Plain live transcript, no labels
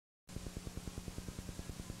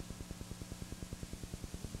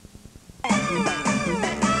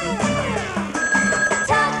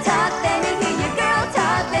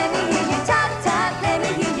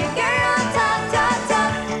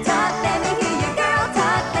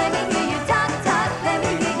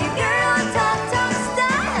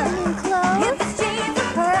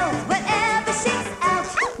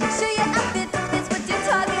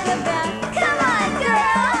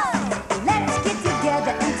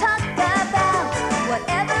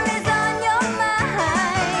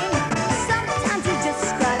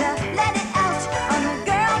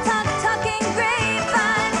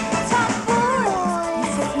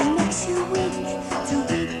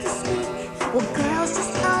Well, girls,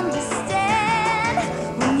 just understand,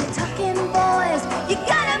 when you're talking boys, you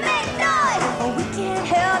gotta make noise. Oh, we can't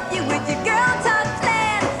help you with your girl talk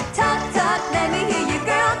plan. Talk, talk, let me hear your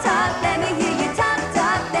girl talk. Let me hear you talk,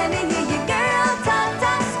 talk, let me hear your girl talk,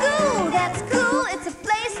 talk. School, that's cool, it's a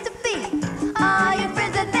place to be. All your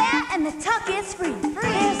friends are there and the talk is free.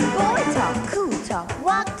 There's boy talk, cool talk,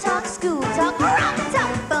 walk talk, school talk, rock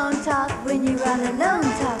talk, phone talk, when you're all alone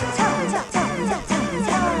talk, talk, talk, talk, talk, talk,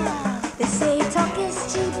 talk. They say talk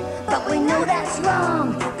is cheap, but we know that's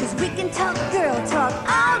wrong, 'cause we can talk girl talk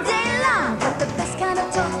all day long. But the best kind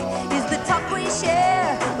of talk is the talk we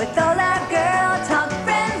share with all our girl talk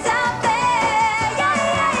friends out there. Yeah,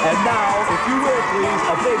 yeah, yeah. And now, if you will please,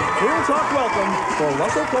 a big Girl Talk welcome for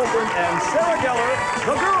Russell Koplin and Michelle Gellar,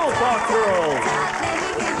 the Girl Talk Girls. Let me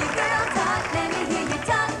hear your girl talk, let me hear you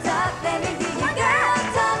talk, talk, let me hear your girl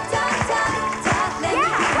talk, talk, talk, talk, let me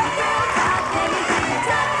hear your girl talk, let me hear you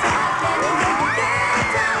talk, talk, let me hear your girl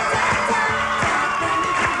talk, talk, talk, talk, let me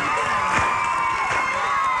hear your girl.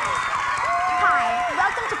 Hi,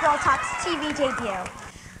 welcome to Girl Talk's TV debut.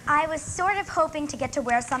 I was sort of hoping to get to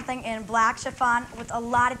wear something in black chiffon with a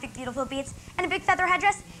lot of big beautiful beads and a big feather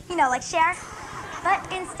headdress, you know, like Cher.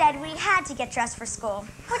 But instead, we had to get dressed for school,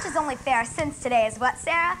 which is only fair since today is what,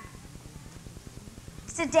 Sarah?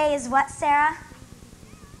 Today is what, Sarah?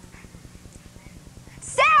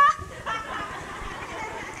 Sarah!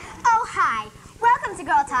 Oh, hi. Welcome to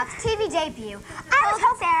Girl Talk's TV debut.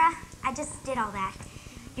 Sarah, I just did all that.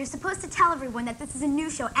 You're supposed to tell everyone that this is a new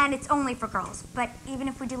show and it's only for girls. But even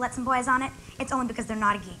if we do let some boys on it, it's only because they're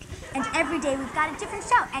not a geek. And every day we've got a different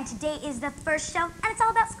show. And today is the first show, and it's all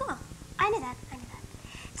about school. I knew that.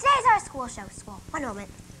 Today's our school show. One moment.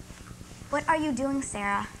 What are you doing,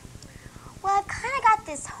 Sarah? Well, I've kind of got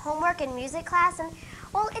this homework in music class, and,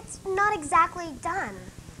 well, it's not exactly done.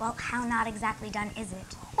 Well, how not exactly done is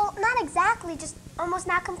it? Well, not exactly, just almost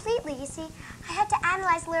not completely. You see, I had to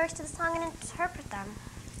analyze lyrics to the song and interpret them.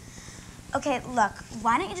 Okay, look,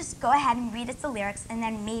 why don't you just go ahead and read us the lyrics, and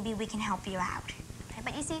then maybe we can help you out. Okay,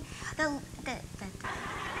 but you see,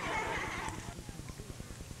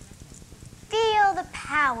 Feel the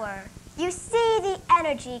power. You see the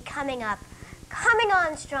energy coming up, coming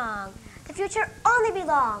on strong. The future only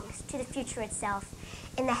belongs to the future itself,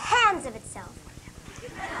 in the hands of itself.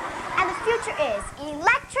 And the future is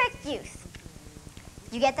electric youth.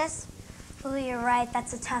 You get this? Oh, you're right,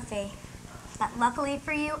 that's a toughie. But luckily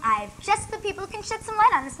for you, I have just the people who can shed some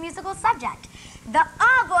light on this musical subject. The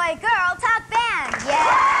All-Boy Girl Talk Band.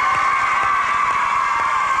 Yeah!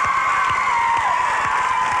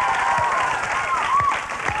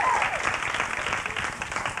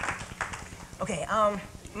 Okay,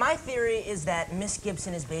 my theory is that Miss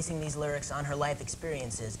Gibson is basing these lyrics on her life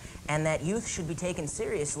experiences, and that youth should be taken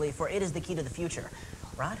seriously, for it is the key to the future.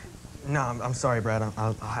 Rod? No, I'm sorry, Brad.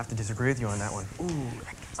 I'll have to disagree with you on that one. Ooh.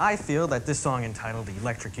 I feel that this song entitled The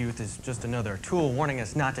Electric Youth is just another tool warning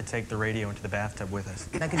us not to take the radio into the bathtub with us.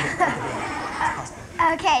 That could be it.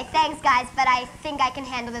 Okay, thanks, guys, but I think I can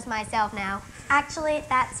handle this myself now. Actually,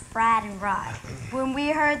 that's Brad and Rod. When we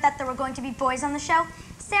heard that there were going to be boys on the show,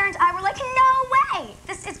 Sarah and I were like, no way!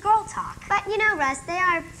 This is Girl Talk. But you know, Russ, they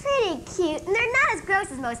are pretty cute, and they're not as gross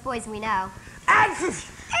as most boys we know.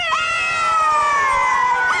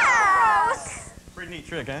 Pretty neat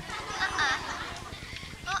trick, huh?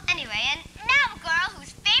 Well, anyway, and now a girl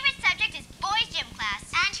whose favorite subject is boys' gym class.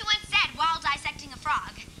 And she once said while dissecting a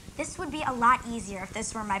frog. This would be a lot easier if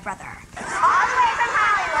this were my brother. All the way from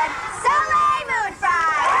Hollywood, Soleil Moon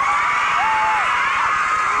Frye!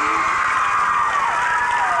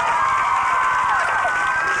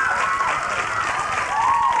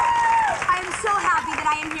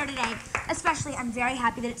 Especially, I'm very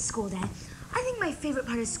happy that it's school day. I think my favorite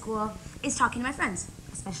part of school is talking to my friends,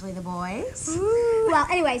 especially the boys. Ooh. Well,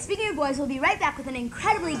 anyway, speaking of boys, we'll be right back with an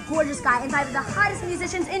incredibly gorgeous guy and five of the hottest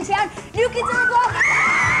musicians in town. New Kids on the Block.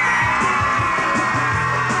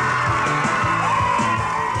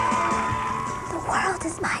 The World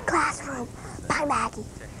is My Classroom by Maggie.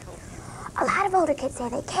 A lot of older kids say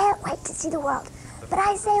they can't wait to see the world. But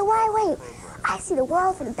I say, why wait? I see the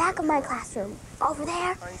world from the back of my classroom. Over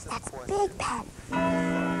there, that's Big Ben.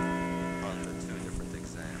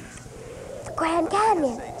 The Grand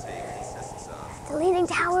Canyon. The Leaning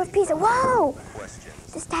Tower of Pisa. Whoa!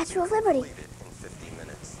 The Statue of Liberty.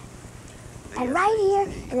 And right here,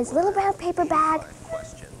 in this little brown paper bag,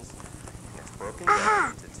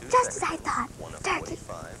 aha! Just as I thought, Turkey.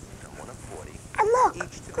 And look,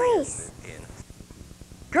 Greece.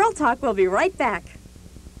 Girl Talk will be right back.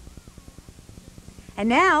 And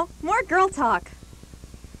now, more Girl Talk.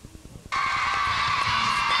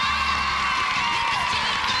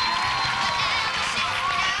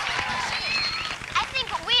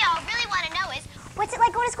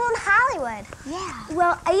 Yeah.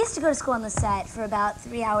 Well, I used to go to school on the set for about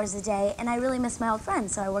 3 hours a day, and I really missed my old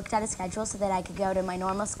friends, so I worked out a schedule so that I could go to my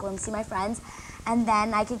normal school and see my friends, and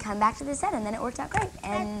then I could come back to the set, and then it worked out great,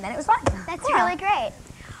 and then it was fun. That's really great.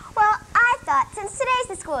 Well, I thought since today's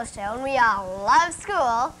the school show and we all love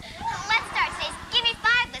school, let's start today's Give Me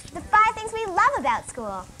 5 list. The 5 things we love about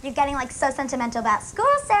school. You're getting like so sentimental about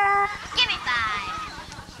school, Sarah. Give me 5.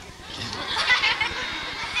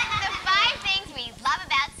 The 5 things we love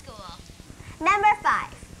about school. Number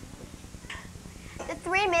 5. The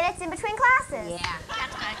 3 minutes in between classes. Yeah.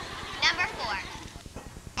 That's good. Number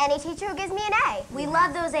 4. Any teacher who gives me an A. We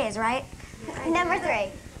love those A's, right? Number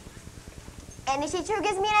 3. Any teacher who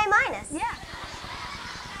gives me an A-. Yeah.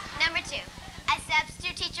 Number 2. A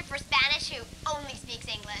substitute teacher for Spanish who only speaks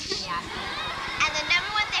English. Yeah. And the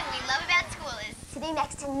number 1 thing we love about school is sitting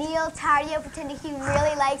next to Neil Tardio pretending he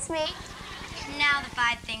really likes me. Now the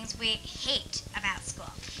 5 things we hate about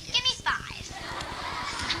school. Give me 5.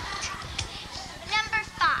 Number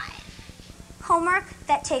 5. Homework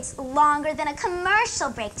that takes longer than a commercial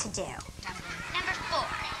break to do. Number 4.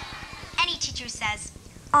 Any teacher says,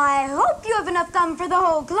 I hope you have enough gum for the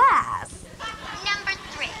whole class. Number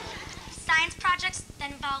 3. Science projects that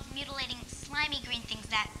involve mutilating slimy green things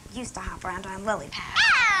that used to hop around on lily pads.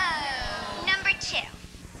 Oh! Number 2.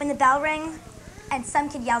 When the bell rings and some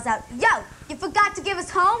kid yells out, yo, you forgot to give us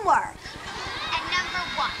homework. And number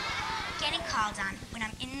 1. Getting called on when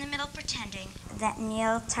I'm in the middle pretending that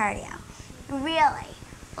Neil Tardio really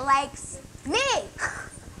likes me.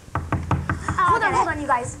 Hold on, you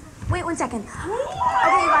guys. Wait 1 second. Okay,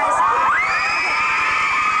 you guys.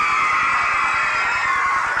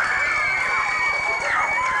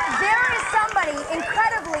 There is somebody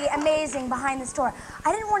incredibly amazing behind this door.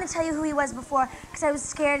 I didn't want to tell you who he was before because I was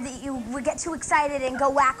scared that you would get too excited and go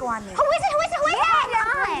wacko on me. Who is it?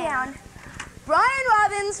 Calm down. Brian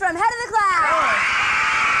Robbins from Head of the Class.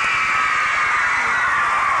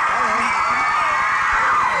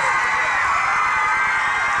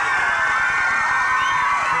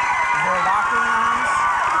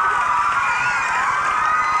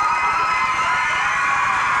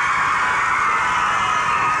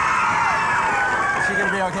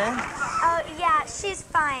 Okay? Oh, yeah, she's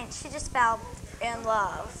fine. She just fell in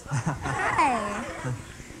love. Hi.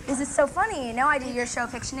 This is so funny. You know, I do your show,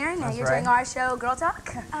 Pictionary. Now you're doing our show, Girl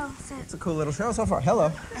Talk. Oh, so... It's a cool little show so far.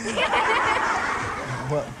 Hello.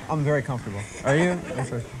 Well, I'm very comfortable. Are you? I'm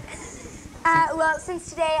sure. Well, since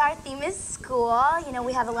today our theme is school, you know,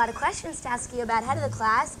 we have a lot of questions to ask you about Head of the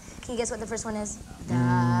Class. Can you guess what the first one is?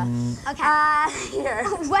 Okay. Here.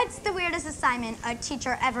 What's the weirdest assignment a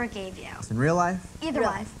teacher ever gave you? In real life? Either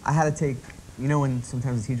life. I had to take, you know when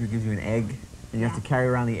sometimes a teacher gives you an egg and you have to carry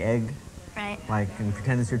around the egg? Right. Like, and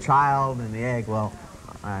pretend it's your child and the egg, well,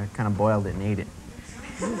 I kind of boiled it and ate it.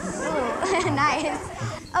 Ooh, nice.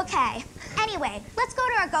 Okay. Anyway, let's go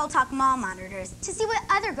to our Girl Talk mall monitors to see what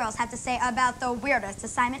other girls have to say about the weirdest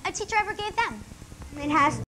assignment a teacher ever gave them. It has